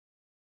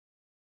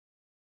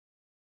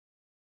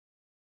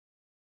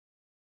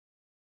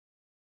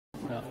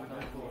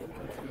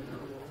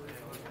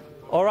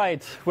All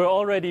right, we're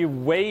already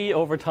way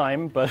over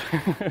time, but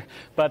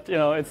but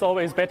it's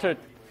always better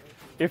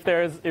if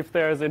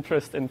there's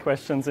interest in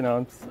questions.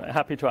 I'm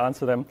happy to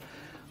answer them.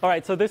 All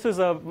right, so this is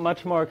a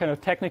much more kind of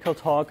technical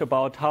talk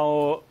about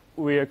how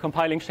we are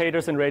compiling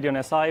shaders in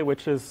radeonsi,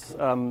 which is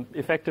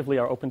effectively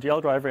our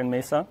OpenGL driver in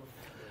Mesa.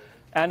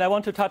 And I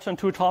want to touch on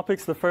two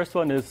topics. The first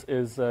one is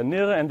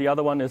NIR, and the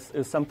other one is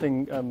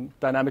something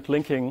dynamic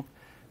linking,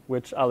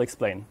 which I'll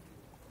explain.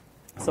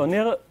 So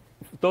NIR,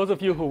 those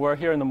of you who were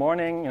here in the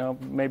morning,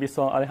 maybe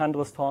saw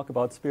Alejandro's talk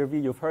about SPIR-V,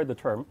 you've heard the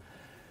term.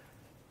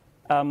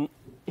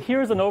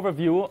 Here's an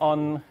overview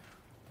on,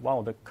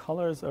 wow, the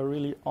colors are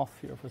really off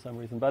here for some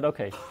reason, but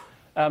okay.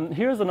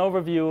 Here's an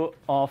overview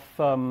of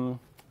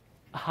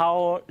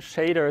how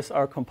shaders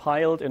are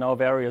compiled in our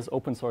various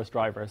open source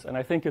drivers. And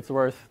I think it's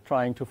worth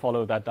trying to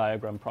follow that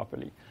diagram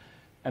properly.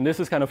 And this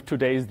is kind of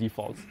today's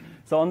defaults.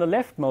 So on the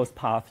leftmost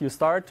path, you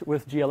start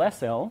with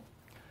GLSL.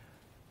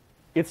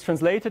 It's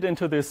translated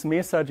into this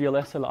Mesa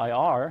GLSL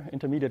IR,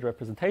 intermediate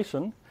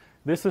representation.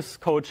 This is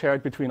code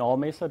shared between all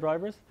Mesa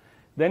drivers.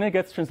 Then it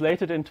gets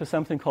translated into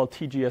something called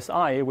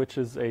TGSI, which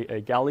is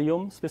a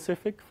gallium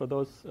specific, for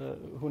those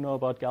who know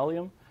about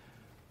gallium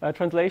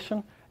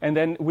translation. And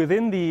then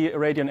within the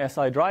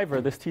radeonsi driver,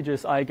 this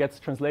TGSI gets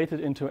translated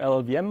into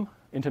LLVM,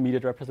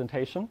 intermediate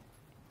representation.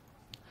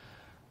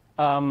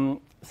 Some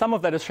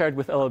of that is shared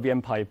with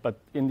LLVM pipe, but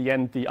in the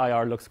end, the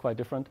IR looks quite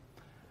different.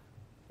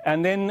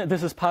 And then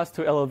this is passed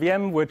to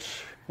LLVM,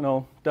 which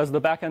does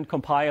the backend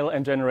compile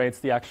and generates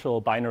the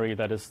actual binary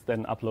that is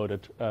then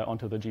uploaded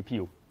onto the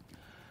GPU.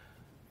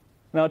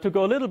 Now, to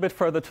go a little bit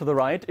further to the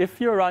right,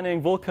 if you're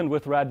running Vulkan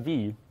with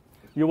radv,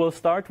 you will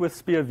start with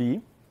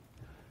SPIR-V.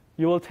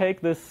 You will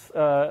take this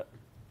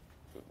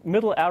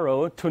middle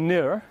arrow to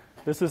NIR.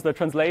 This is the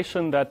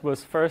translation that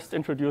was first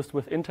introduced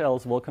with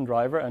Intel's Vulkan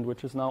driver and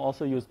which is now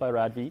also used by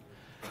radv.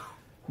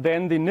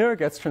 Then the NIR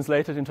gets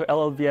translated into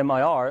LLVM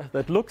IR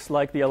that looks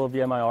like the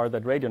LLVM IR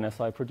that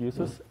radeonsi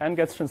produces and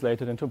gets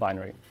translated into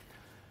binary.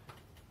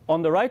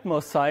 On the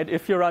rightmost side,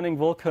 if you're running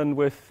Vulkan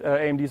with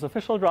AMD's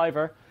official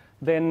driver,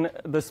 then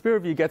the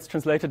SPIR-V gets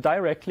translated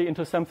directly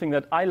into something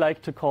that I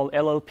like to call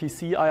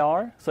LLPC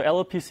IR. So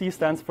LLPC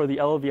stands for the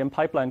LLVM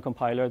pipeline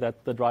compiler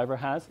that the driver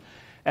has.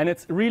 And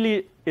it's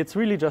really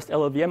just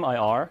LLVM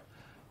IR.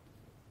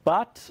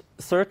 But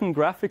certain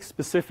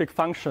graphics-specific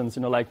functions,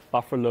 like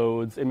buffer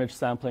loads, image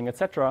sampling,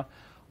 etc.,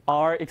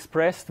 are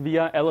expressed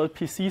via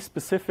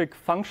LLPC-specific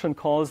function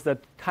calls that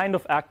kind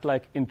of act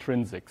like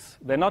intrinsics.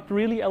 They're not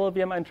really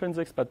LLVM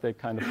intrinsics, but they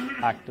kind of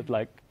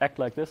act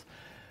like this.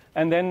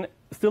 And then,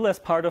 still as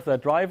part of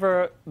that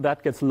driver,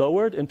 that gets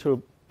lowered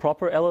into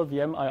proper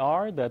LLVM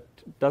IR that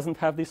doesn't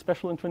have these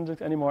special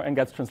intrinsics anymore and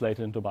gets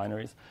translated into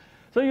binaries.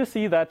 So you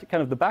see that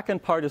kind of the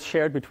backend part is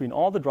shared between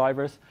all the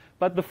drivers,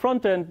 but the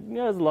front end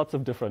has lots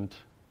of different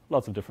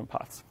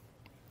paths.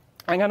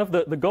 And kind of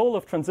the goal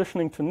of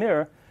transitioning to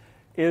NIR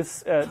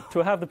is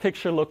to have the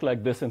picture look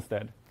like this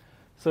instead.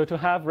 So to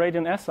have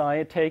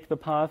radeonsi take the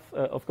path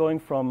of going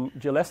from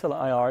GLSL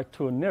IR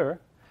to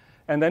NIR,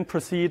 and then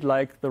proceed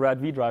like the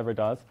radv driver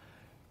does.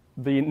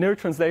 The NIR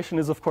translation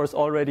is, of course,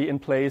 already in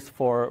place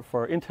for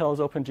Intel's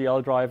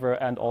OpenGL driver,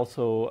 and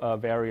also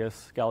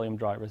various Gallium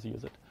drivers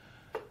use it.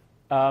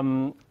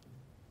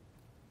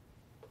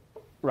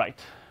 Right.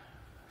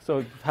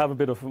 So have a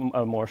bit of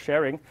more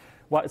sharing.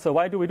 So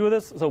why do we do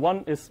this? So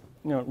one is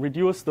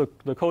reduce the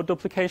code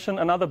duplication.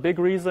 Another big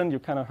reason you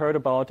kind of heard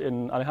about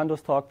in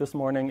Alejandro's talk this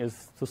morning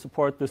is to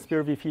support the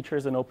SPIR-V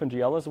features in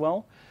OpenGL as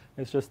well.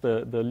 It's just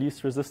the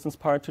least resistance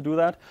part to do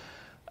that.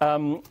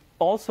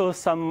 Also,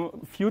 some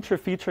future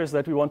features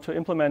that we want to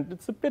implement,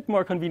 it's a bit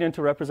more convenient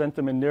to represent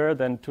them in NIR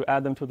than to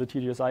add them to the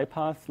TGSI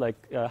path, like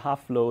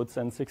half floats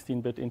and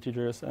 16-bit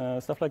integers,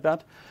 stuff like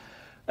that.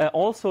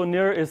 Also,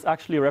 NIR is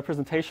actually a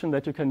representation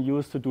that you can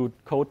use to do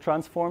code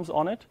transforms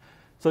on it.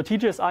 So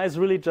TGSI is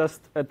really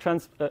just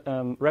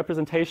a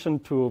representation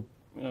to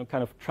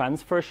kind of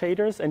transfer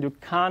shaders, and you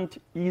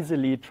can't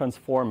easily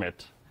transform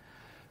it.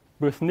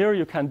 With NIR,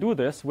 you can do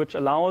this, which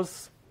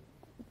allows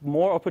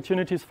more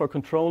opportunities for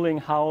controlling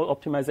how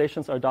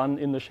optimizations are done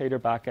in the shader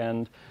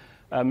backend,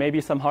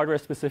 maybe some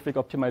hardware-specific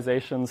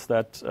optimizations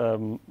that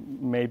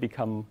may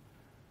become,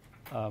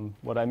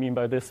 what I mean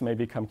by this may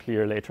become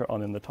clear later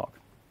on in the talk.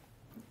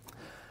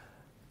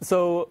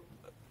 So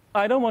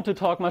I don't want to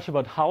talk much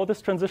about how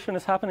this transition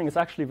is happening. It's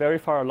actually very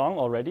far along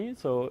already.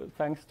 So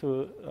thanks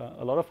to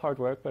a lot of hard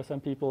work by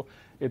some people,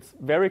 it's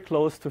very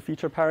close to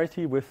feature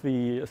parity with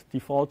the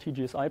default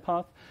TGSI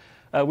path.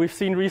 We've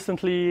seen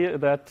recently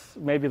that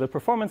maybe the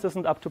performance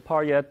isn't up to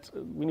par yet.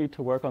 We need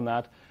to work on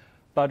that.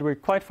 But we're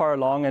quite far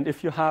along. And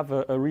if you have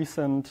a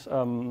recent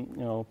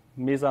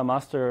Mesa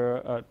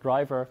master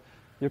driver,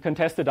 you can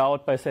test it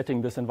out by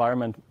setting this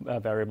environment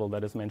variable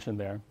that is mentioned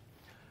there.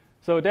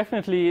 So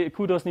definitely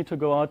kudos need to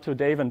go out to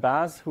Dave and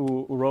Baz,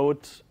 who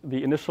wrote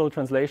the initial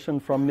translation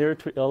from NIR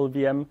to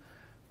LLVM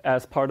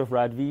as part of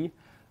radv.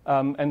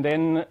 And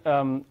then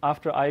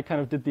after I kind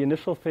of did the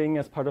initial thing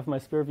as part of my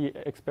SPIR-V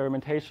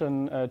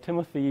experimentation,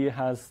 Timothy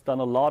has done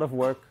a lot of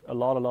work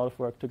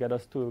to get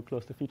us to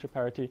close to feature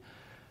parity.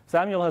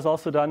 Samuel has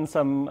also done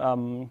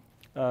some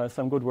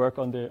good work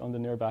on the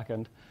NIR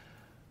backend.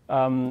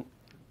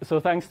 So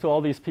thanks to all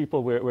these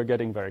people, we're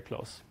getting very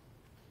close.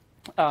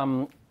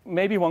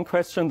 Maybe one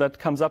question that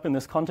comes up in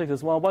this context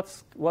is, well,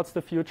 what's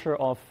the future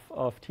of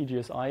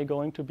TGSI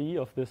going to be,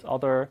 of this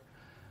other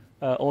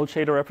old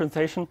shader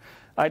representation?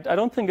 I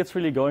don't think it's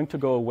really going to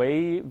go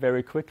away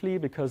very quickly,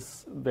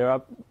 because there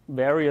are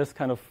various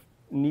kind of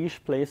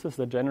niche places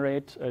that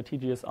generate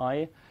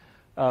TGSI.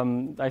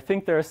 I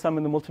think there are some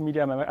in the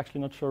multimedia. I'm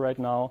actually not sure right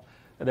now.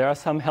 There are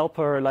some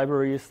helper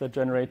libraries that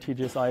generate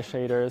TGSI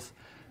shaders.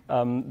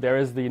 There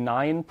is the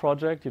 9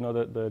 project, the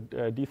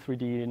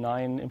D3D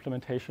 9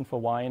 implementation for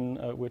Wine,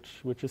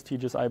 which is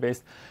TGSI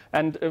based.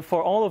 And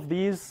for all of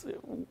these,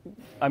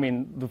 I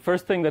mean, the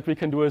first thing that we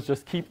can do is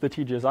just keep the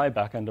TGSI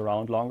backend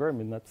around longer. I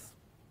mean, that's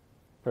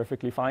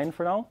perfectly fine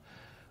for now.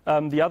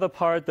 The other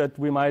part that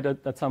we might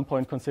at some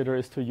point consider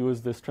is to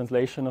use this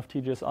translation of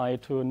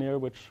TGSI to NIR,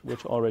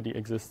 which already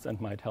exists and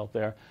might help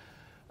there.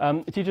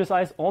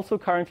 TGSI is also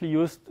currently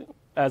used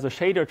as a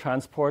shader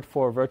transport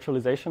for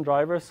virtualization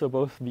drivers, so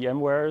both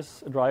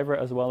VMware's driver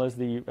as well as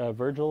the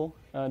Virgil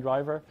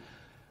driver.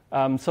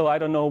 So I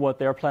don't know what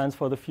their plans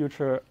for the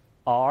future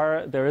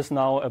are. There is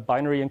now a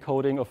binary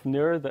encoding of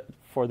NIR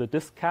for the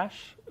disk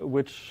cache,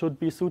 which should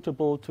be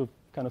suitable to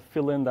kind of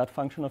fill in that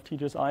function of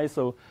TGSI.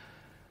 So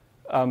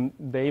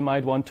they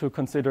might want to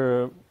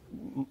consider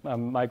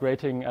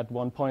migrating at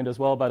one point as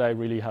well, but I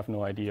really have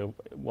no idea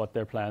what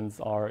their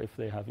plans are, if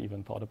they have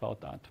even thought about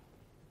that.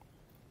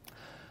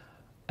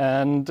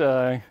 And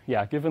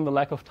yeah, given the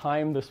lack of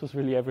time, this was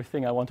really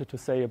everything I wanted to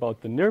say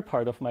about the NIR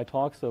part of my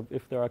talk. So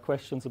if there are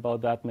questions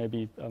about that,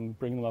 maybe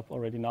bring them up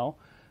already now.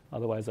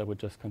 Otherwise, I would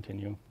just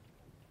continue.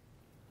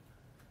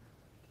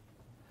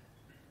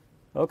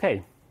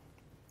 OK.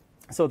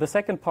 So the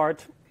second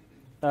part,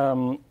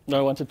 I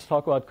wanted to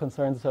talk about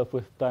concerns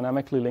with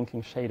dynamically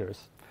linking shaders.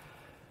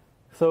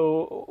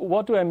 So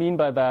what do I mean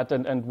by that,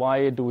 and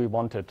why do we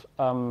want it?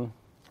 Or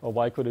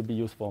why could it be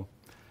useful?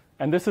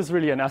 And this is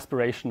really an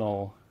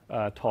aspirational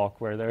talk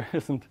where there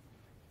isn't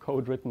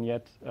code written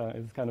yet.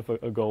 It's kind of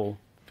a goal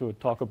to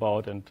talk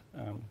about and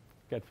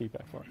get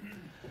feedback for.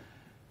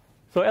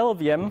 So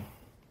LLVM,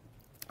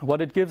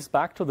 what it gives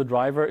back to the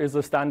driver is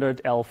a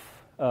standard ELF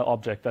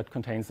object that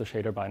contains the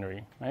shader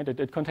binary. Right?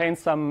 It contains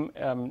some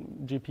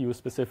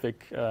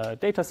GPU-specific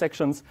data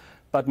sections,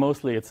 but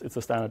mostly it's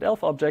a standard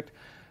ELF object.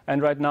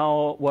 And right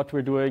now, what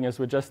we're doing is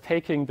we're just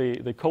taking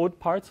the code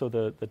part, so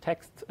the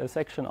text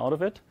section out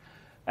of it,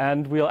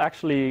 and we'll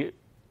actually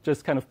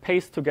just kind of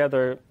paste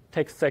together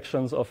text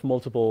sections of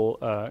multiple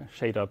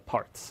shader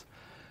parts.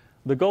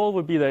 The goal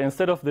would be that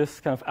instead of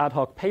this kind of ad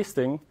hoc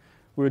pasting,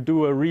 we'll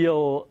do a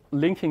real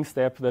linking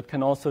step that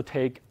can also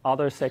take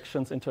other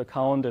sections into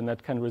account and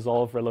that can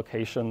resolve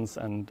relocations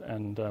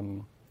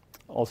and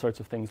all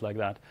sorts of things like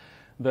that.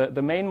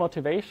 The main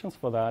motivations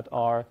for that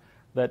are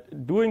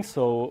that doing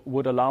so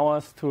would allow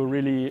us to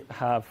really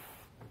have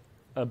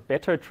a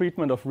better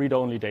treatment of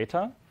read-only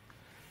data.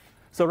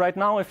 So right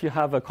now, if you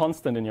have a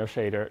constant in your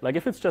shader, like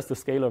if it's just a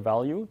scalar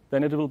value,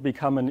 then it will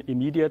become an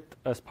immediate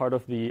as part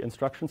of the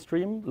instruction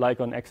stream, like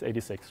on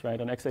x86,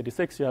 right? On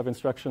x86, you have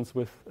instructions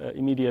with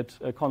immediate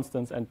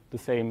constants, and the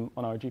same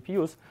on our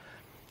GPUs.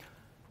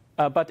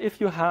 But if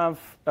you have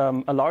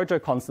a larger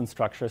constant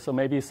structure, so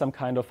maybe some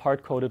kind of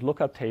hard-coded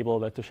lookup table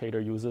that the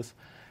shader uses,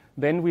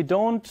 then we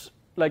don't,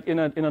 like in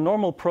a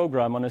normal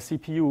program on a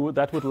CPU,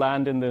 that would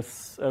land in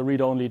this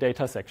read-only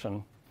data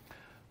section.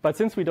 But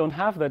since we don't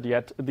have that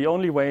yet, the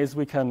only ways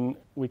we can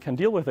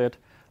deal with it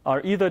are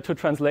either to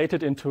translate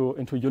it into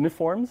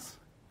uniforms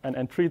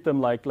and treat them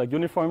like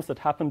uniforms that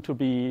happen to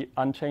be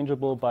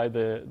unchangeable by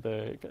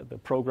the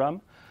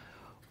program,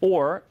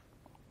 or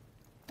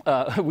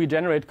we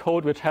generate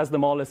code which has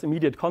them all as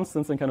immediate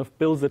constants and kind of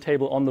builds the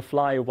table on the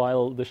fly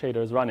while the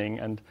shader is running.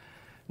 And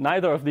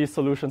neither of these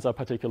solutions are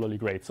particularly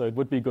great, so it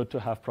would be good to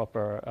have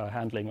proper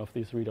handling of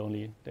these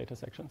read-only data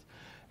sections.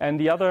 And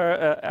the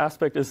other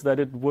aspect is that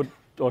it would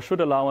or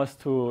should allow us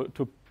to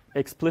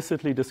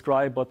explicitly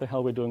describe what the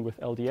hell we're doing with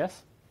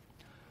LDS.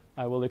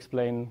 I will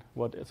explain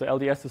what. So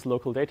LDS is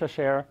local data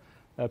share.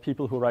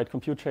 People who write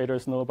compute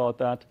shaders know about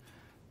that.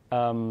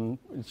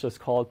 It's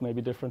just called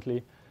maybe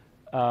differently.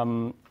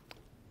 And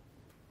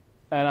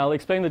I'll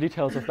explain the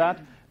details of that.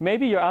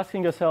 Maybe you're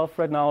asking yourself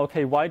right now,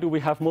 OK, why do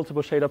we have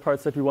multiple shader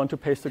parts that we want to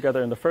paste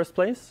together in the first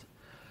place?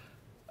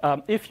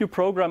 If you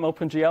program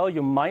OpenGL,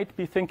 you might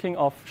be thinking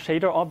of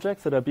shader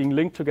objects that are being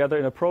linked together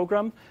in a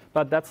program,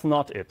 but that's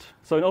not it.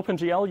 So in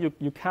OpenGL,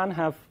 you can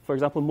have, for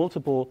example,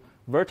 multiple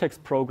vertex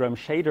program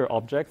shader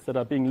objects that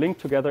are being linked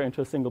together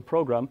into a single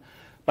program.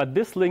 But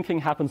this linking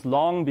happens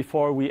long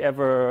before we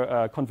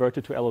ever convert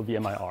it to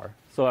LLVM-IR.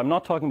 So I'm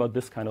not talking about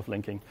this kind of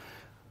linking.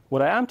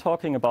 What I am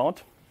talking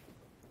about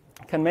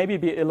can maybe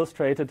be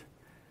illustrated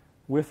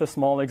with a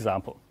small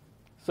example.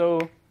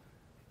 So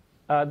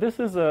this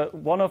is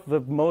one of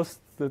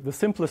the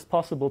simplest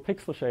possible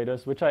pixel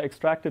shaders, which I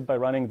extracted by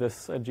running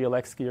this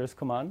glx gears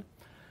command.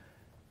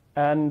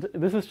 And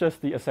this is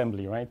just the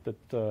assembly, right,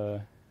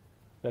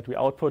 that we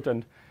output.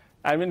 And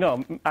I mean,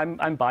 no,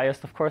 I'm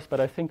biased, of course, but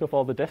I think of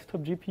all the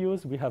desktop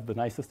GPUs, we have the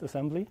nicest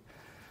assembly.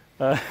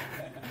 To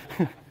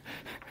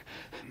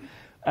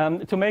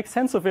make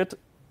sense of it,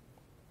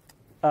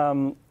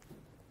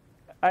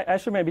 I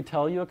should maybe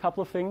tell you a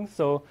couple of things.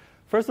 So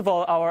first of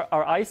all,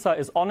 our ISA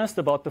is honest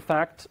about the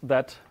fact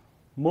that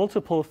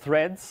multiple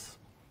threads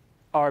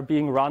are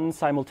being run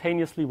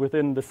simultaneously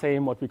within the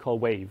same what we call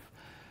wave.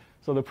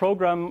 So the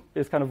program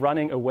is kind of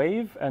running a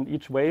wave, and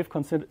each wave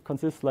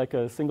consists like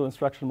a single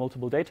instruction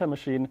multiple data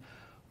machine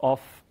of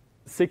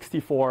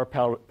 64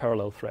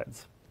 parallel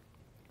threads.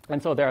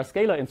 And so there are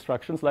scalar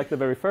instructions, like the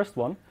very first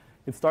one.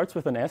 It starts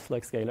with an S,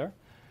 like scalar,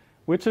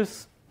 which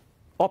is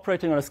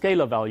operating on a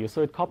scalar value.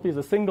 So it copies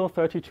a single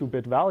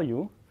 32-bit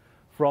value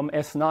from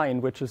S9,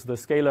 which is the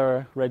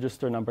scalar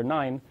register number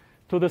 9,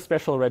 to the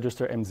special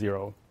register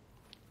M0.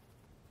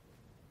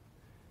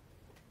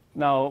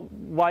 Now,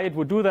 why it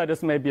would do that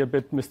is maybe a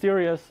bit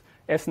mysterious.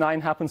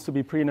 S9 happens to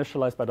be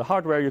pre-initialized by the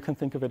hardware. You can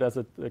think of it as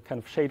a kind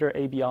of shader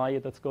ABI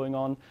that's going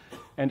on.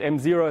 And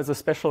M0 is a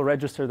special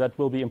register that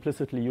will be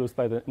implicitly used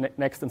by the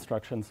next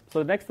instructions. So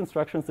the next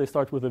instructions, they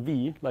start with a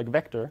V, like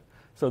vector.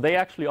 So they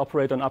actually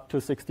operate on up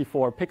to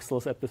 64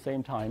 pixels at the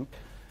same time.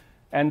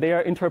 And they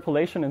are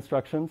interpolation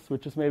instructions,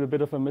 which is maybe a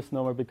bit of a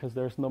misnomer because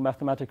there's no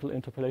mathematical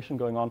interpolation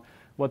going on.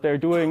 What they're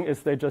doing is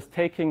they're just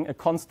taking a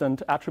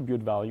constant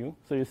attribute value.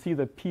 So you see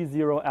the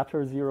P0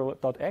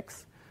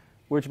 atter0.x,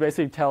 which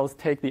basically tells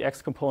take the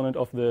x component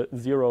of the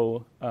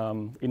 0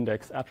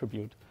 index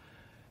attribute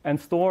and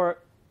store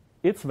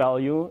its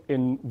value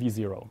in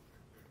V0.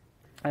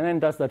 And then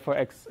does that for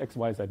x,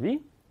 y, z, v,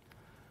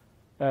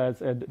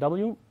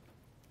 w.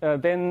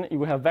 Then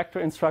you have vector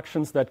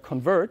instructions that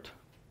convert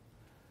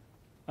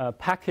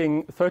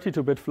packing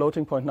 32-bit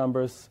floating point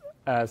numbers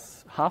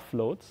as half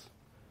floats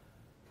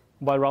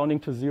by rounding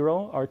to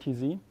 0,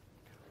 RTZ,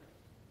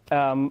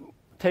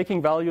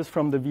 taking values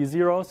from the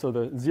V0, so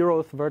the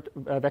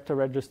 0th vector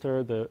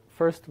register, the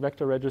first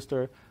vector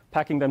register,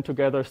 packing them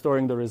together,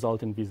 storing the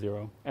result in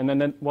V0. And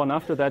then one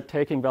after that,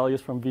 taking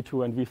values from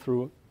V2 and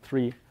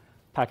V3,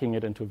 packing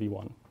it into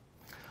V1.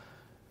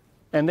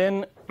 And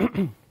then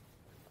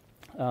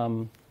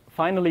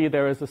finally,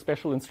 there is a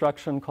special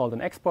instruction called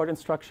an export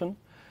instruction,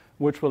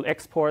 which will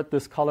export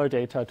this color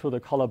data to the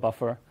color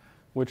buffer,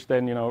 which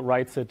then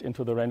writes it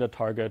into the render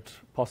target,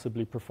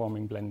 possibly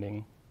performing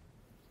blending.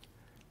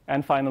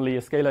 And finally,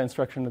 a scalar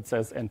instruction that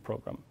says end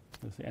program.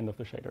 This is the end of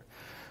the shader.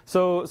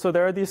 So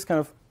there are these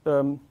kind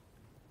of,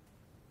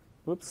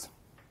 whoops.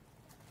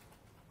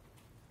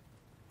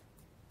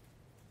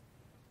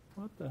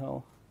 What the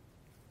hell?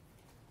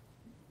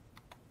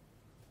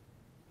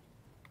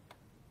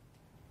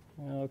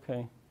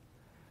 Okay.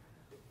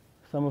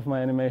 Some of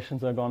my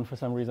animations are gone for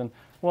some reason.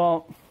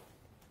 Well,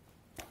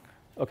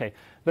 okay.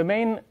 The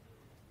main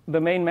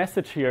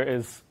message here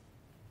is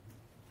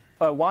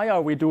why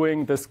are we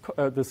doing this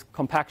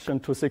compaction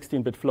to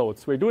 16-bit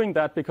floats? We're doing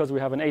that because we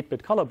have an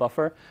 8-bit color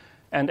buffer,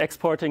 and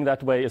exporting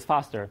that way is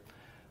faster.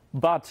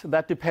 But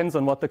that depends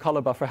on what the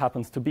color buffer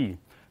happens to be.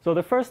 So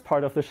the first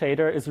part of the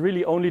shader is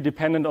really only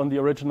dependent on the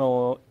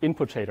original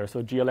input shader,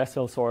 so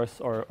GLSL source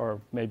or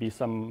maybe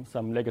some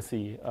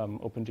legacy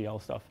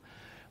OpenGL stuff.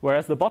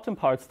 Whereas the bottom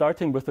part,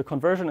 starting with the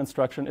conversion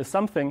instruction, is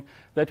something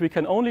that we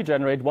can only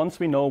generate once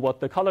we know what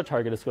the color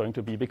target is going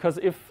to be. Because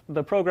if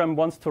the program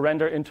wants to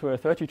render into a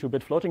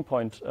 32-bit floating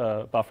point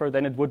buffer,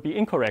 then it would be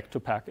incorrect to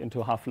pack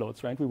into half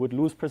floats, right? We would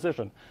lose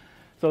precision.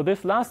 So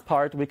this last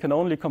part we can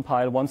only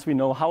compile once we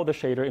know how the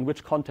shader, in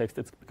which context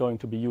it's going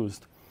to be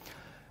used.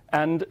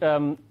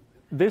 And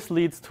this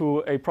leads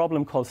to a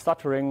problem called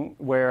stuttering,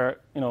 where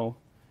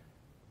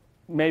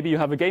maybe you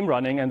have a game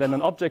running and then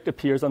an object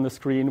appears on the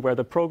screen where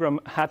the program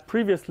had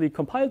previously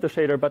compiled the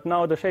shader, but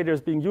now the shader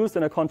is being used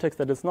in a context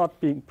that is not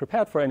being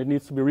prepared for, and it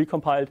needs to be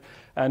recompiled,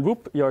 and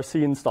whoop, your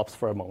scene stops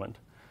for a moment.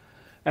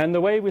 And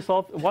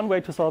one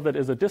way to solve it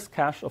is a disk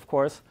cache, of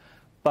course,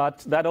 but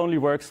that only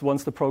works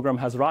once the program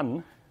has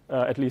run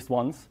at least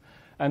once.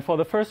 And for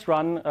the first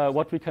run,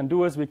 what we can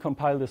do is we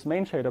compile this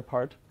main shader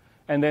part,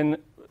 and then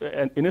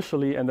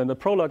initially, and then the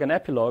prologue and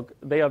epilogue,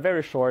 they are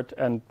very short,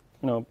 and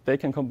they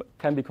can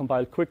be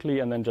compiled quickly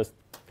and then just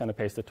kind of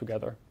paste it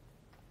together.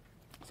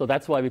 So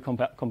that's why we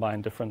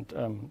combine different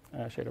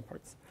shader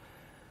parts.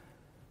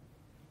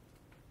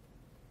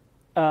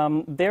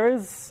 There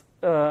is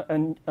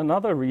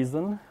another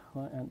reason.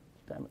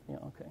 Damn it! Yeah,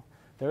 okay.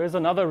 There is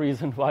another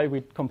reason why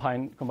we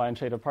combine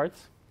shader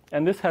parts,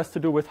 and this has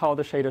to do with how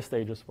the shader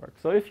stages work.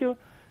 So if you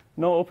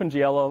know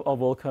OpenGL or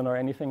Vulkan or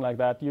anything like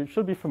that, you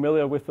should be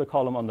familiar with the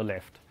column on the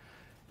left.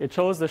 It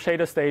shows the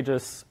shader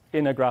stages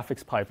in a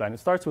graphics pipeline.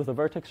 It starts with a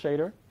vertex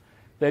shader.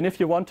 Then if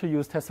you want to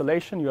use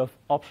tessellation, you have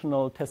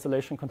optional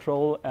tessellation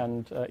control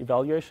and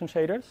evaluation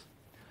shaders.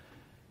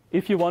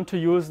 If you want to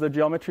use the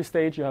geometry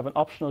stage, you have an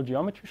optional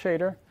geometry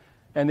shader.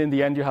 And in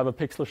the end, you have a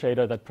pixel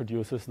shader that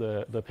produces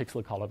the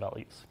pixel color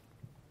values.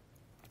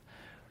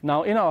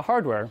 Now, in our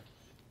hardware,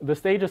 the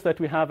stages that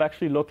we have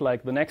actually look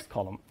like the next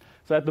column.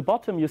 So at the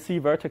bottom, you see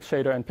vertex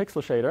shader and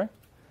pixel shader.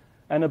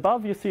 And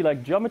above, you see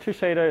like geometry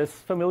shader is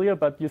familiar,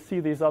 but you see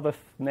these other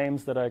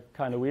names that are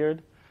kind of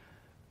weird.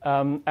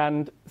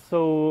 And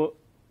so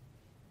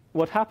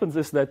what happens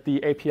is that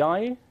the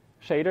API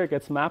shader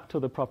gets mapped to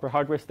the proper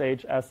hardware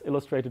stage as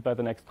illustrated by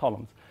the next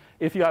columns.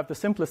 If you have the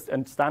simplest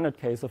and standard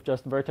case of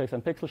just vertex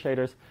and pixel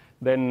shaders,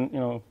 then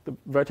the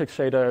vertex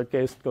shader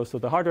goes to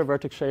the hardware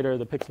vertex shader,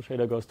 the pixel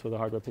shader goes to the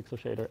hardware pixel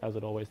shader, as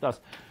it always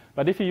does.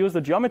 But if you use the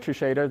geometry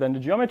shader, then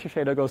the geometry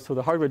shader goes to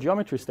the hardware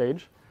geometry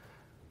stage,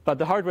 but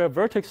the hardware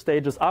vertex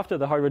stage is after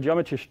the hardware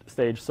geometry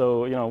stage,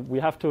 so we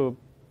have to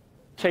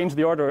change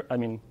the order. I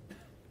mean,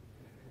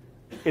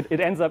 it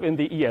ends up in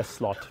the ES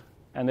slot,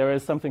 and there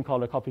is something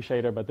called a copy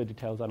shader, but the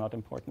details are not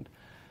important.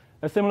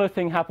 A similar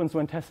thing happens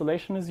when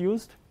tessellation is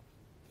used.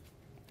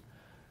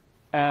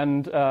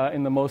 And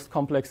in the most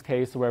complex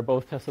case where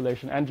both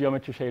tessellation and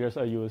geometry shaders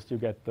are used, you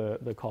get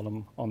the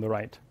column on the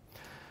right.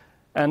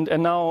 And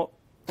now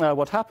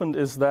what happened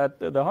is that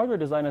the hardware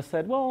designer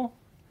said, well,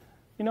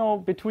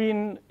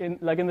 between,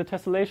 like in the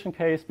tessellation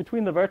case,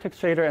 between the vertex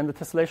shader and the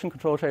tessellation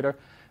control shader,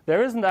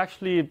 there isn't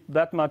actually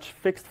that much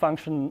fixed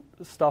function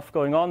stuff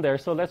going on there,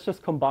 so let's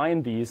just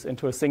combine these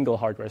into a single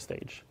hardware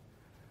stage.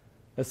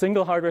 A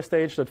single hardware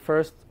stage that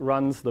first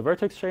runs the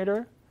vertex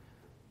shader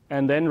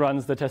and then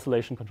runs the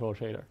tessellation control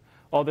shader.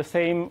 Or the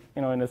same,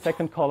 in the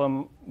second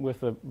column with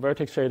the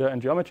vertex shader and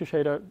geometry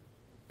shader,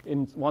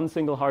 in one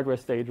single hardware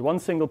stage, one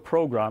single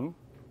program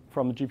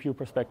from the GPU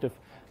perspective,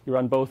 you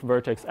run both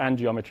vertex and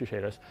geometry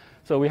shaders.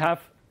 So we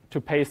have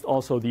to paste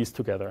also these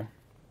together.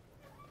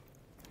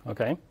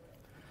 Okay.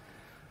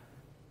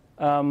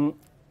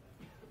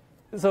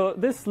 So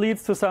this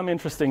leads to some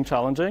interesting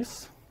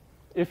challenges.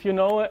 If you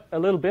know a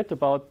little bit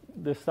about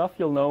this stuff,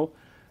 you'll know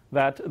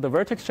that the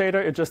vertex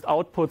shader, it just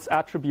outputs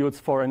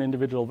attributes for an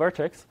individual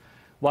vertex,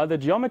 while the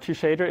geometry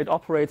shader, it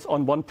operates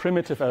on one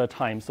primitive at a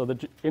time. So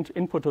the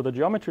input to the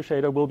geometry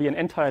shader will be an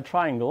entire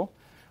triangle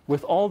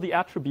with all the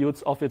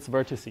attributes of its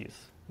vertices.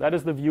 That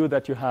is the view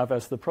that you have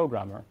as the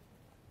programmer.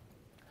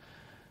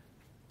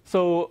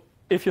 So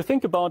if you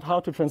think about how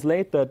to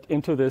translate that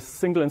into this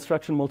single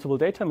instruction multiple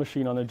data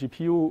machine on a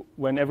GPU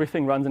when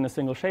everything runs in a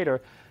single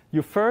shader,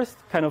 you first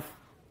kind of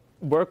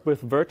work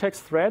with vertex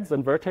threads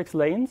and vertex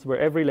lanes, where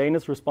every lane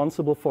is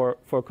responsible for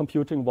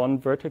computing one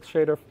vertex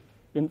shader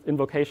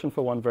invocation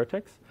for one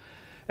vertex.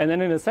 And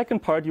then in the second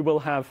part, you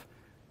will have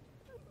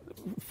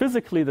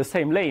physically the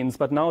same lanes,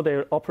 but now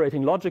they're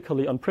operating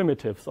logically on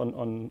primitives,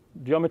 on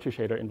geometry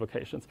shader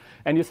invocations.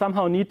 And you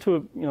somehow need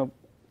to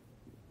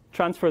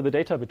transfer the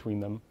data between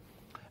them.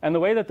 And the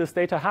way that this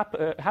data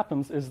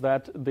happens is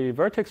that the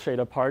vertex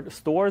shader part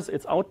stores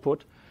its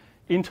output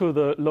into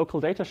the local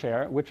data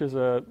share, which is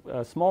a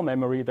small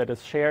memory that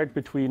is shared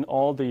between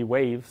all the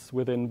waves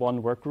within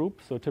one work group.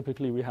 So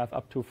typically we have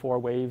up to 4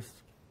 waves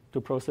to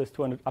process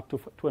up to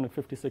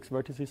 256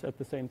 vertices at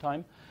the same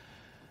time.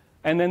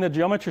 And then the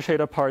geometry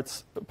shader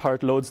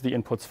part loads the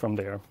inputs from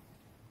there.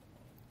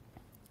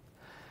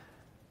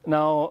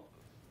 Now,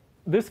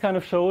 this kind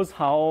of shows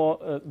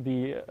how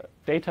the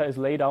data is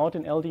laid out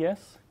in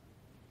LDS.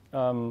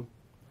 But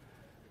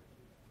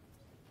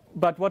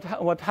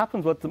what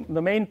happens,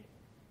 the main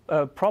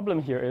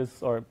problem here is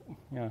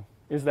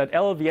that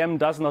LLVM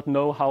does not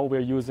know how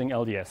we're using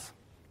LDS.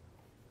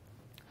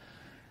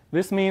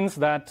 This means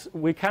that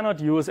we cannot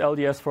use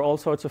LDS for all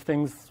sorts of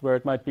things where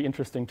it might be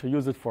interesting to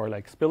use it for,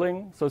 like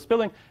spilling. So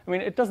spilling,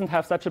 it doesn't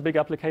have such a big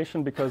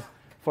application because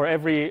for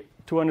every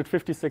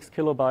 256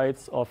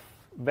 kilobytes of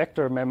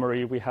vector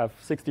memory, we have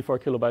 64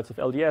 kilobytes of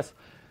LDS.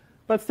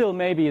 But still,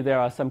 maybe there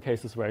are some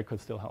cases where it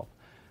could still help.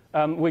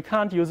 We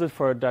can't use it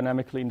for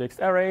dynamically indexed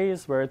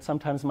arrays, where it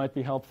sometimes might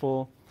be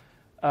helpful.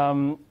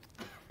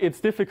 It's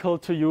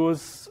difficult to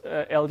use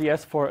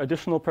LDS for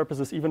additional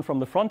purposes, even from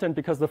the front end,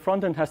 because the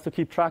front end has to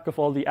keep track of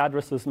all the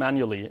addresses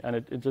manually, and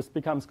it just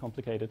becomes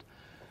complicated.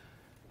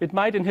 It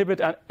might inhibit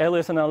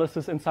alias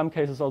analysis in some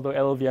cases, although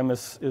LLVM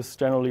is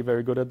generally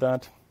very good at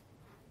that.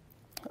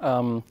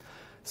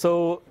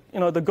 So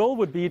the goal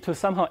would be to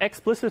somehow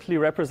explicitly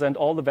represent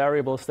all the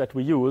variables that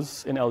we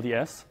use in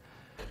LDS,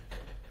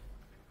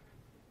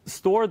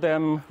 store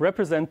them,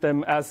 represent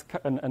them as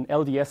an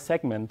LDS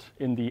segment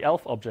in the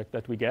ELF object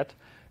that we get,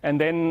 and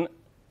then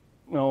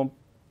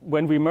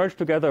when we merge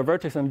together a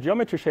vertex and a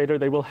geometry shader,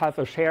 they will have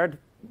a shared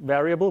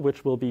variable,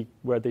 which will be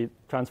where they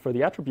transfer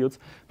the attributes.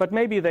 But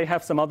maybe they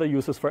have some other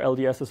uses for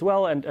LDS as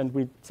well, and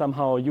we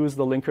somehow use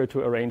the linker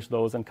to arrange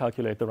those and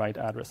calculate the right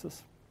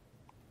addresses.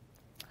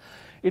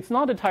 It's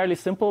not entirely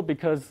simple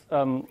because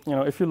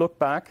if you look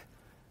back,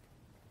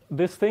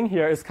 this thing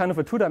here is kind of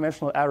a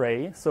two-dimensional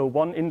array. So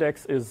one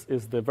index is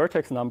the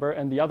vertex number,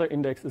 and the other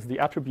index is the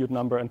attribute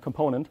number and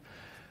component.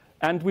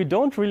 And we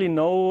don't really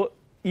know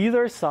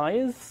either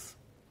size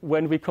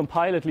when we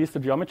compile at least the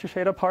geometry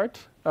shader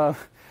part,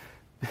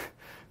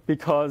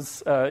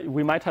 because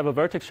we might have a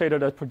vertex shader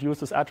that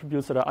produces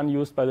attributes that are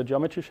unused by the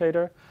geometry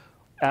shader,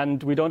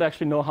 and we don't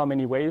actually know how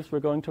many waves we're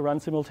going to run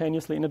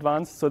simultaneously in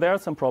advance. So there are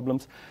some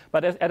problems.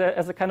 But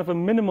as a kind of a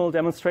minimal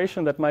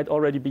demonstration that might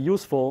already be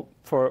useful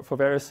for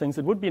various things,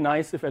 it would be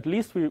nice if at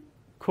least we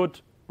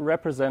could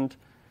represent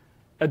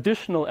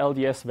additional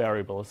LDS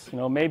variables.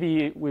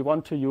 Maybe we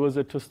want to use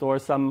it to store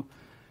some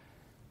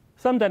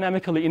some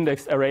dynamically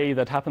indexed array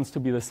that happens to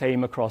be the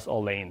same across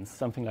all lanes,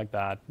 something like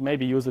that.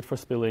 Maybe use it for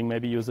spilling,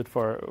 maybe use it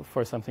for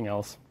something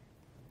else,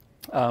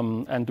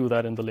 and do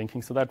that in the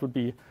linking. So that would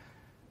be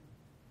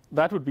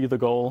the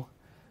goal.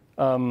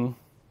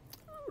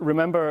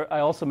 Remember,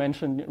 I also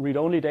mentioned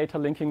read-only data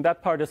linking.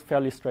 That part is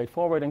fairly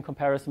straightforward in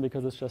comparison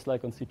because it's just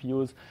like on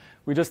CPUs.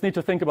 We just need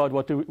to think about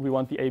what do we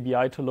want the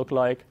ABI to look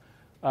like.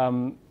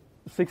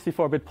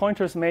 64-bit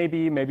pointers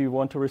maybe we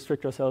want to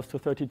restrict ourselves to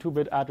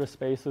 32-bit address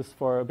spaces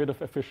for a bit of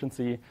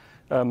efficiency.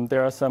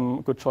 There are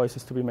some good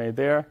choices to be made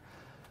there.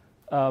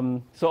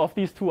 So of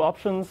these two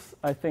options,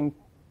 I think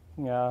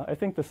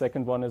the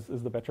second one is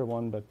the better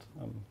one, but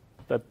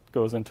that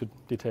goes into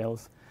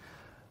details.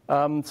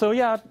 So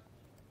yeah,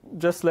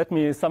 just let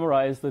me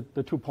summarize the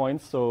 2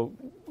 points. So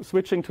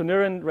switching to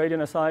NIR and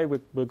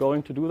radeonsi, we're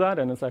going to do that,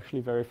 and it's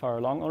actually very far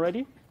along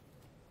already.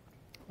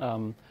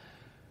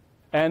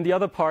 And the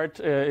other part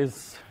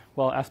is,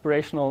 well,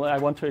 aspirational. I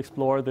want to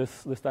explore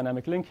this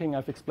dynamic linking.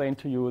 I've explained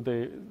to you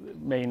the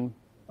main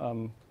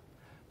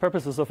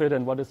purposes of it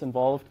and what is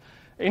involved.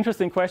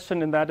 Interesting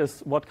question in that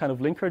is, what kind of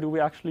linker do we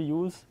actually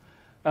use?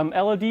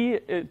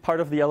 LLD, part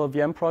of the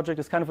LLVM project,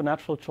 is kind of a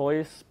natural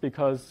choice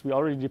because we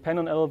already depend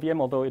on LLVM,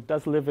 although it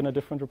does live in a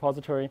different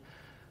repository.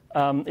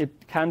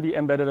 It can be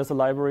embedded as a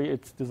library.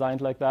 It's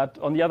designed like that.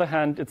 On the other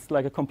hand, it's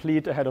like a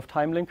complete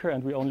ahead-of-time linker,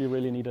 and we only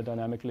really need a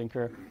dynamic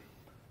linker.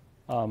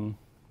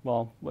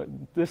 Well,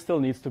 this still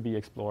needs to be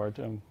explored,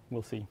 and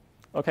we'll see.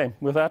 OK,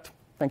 with that,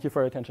 thank you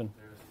for your attention.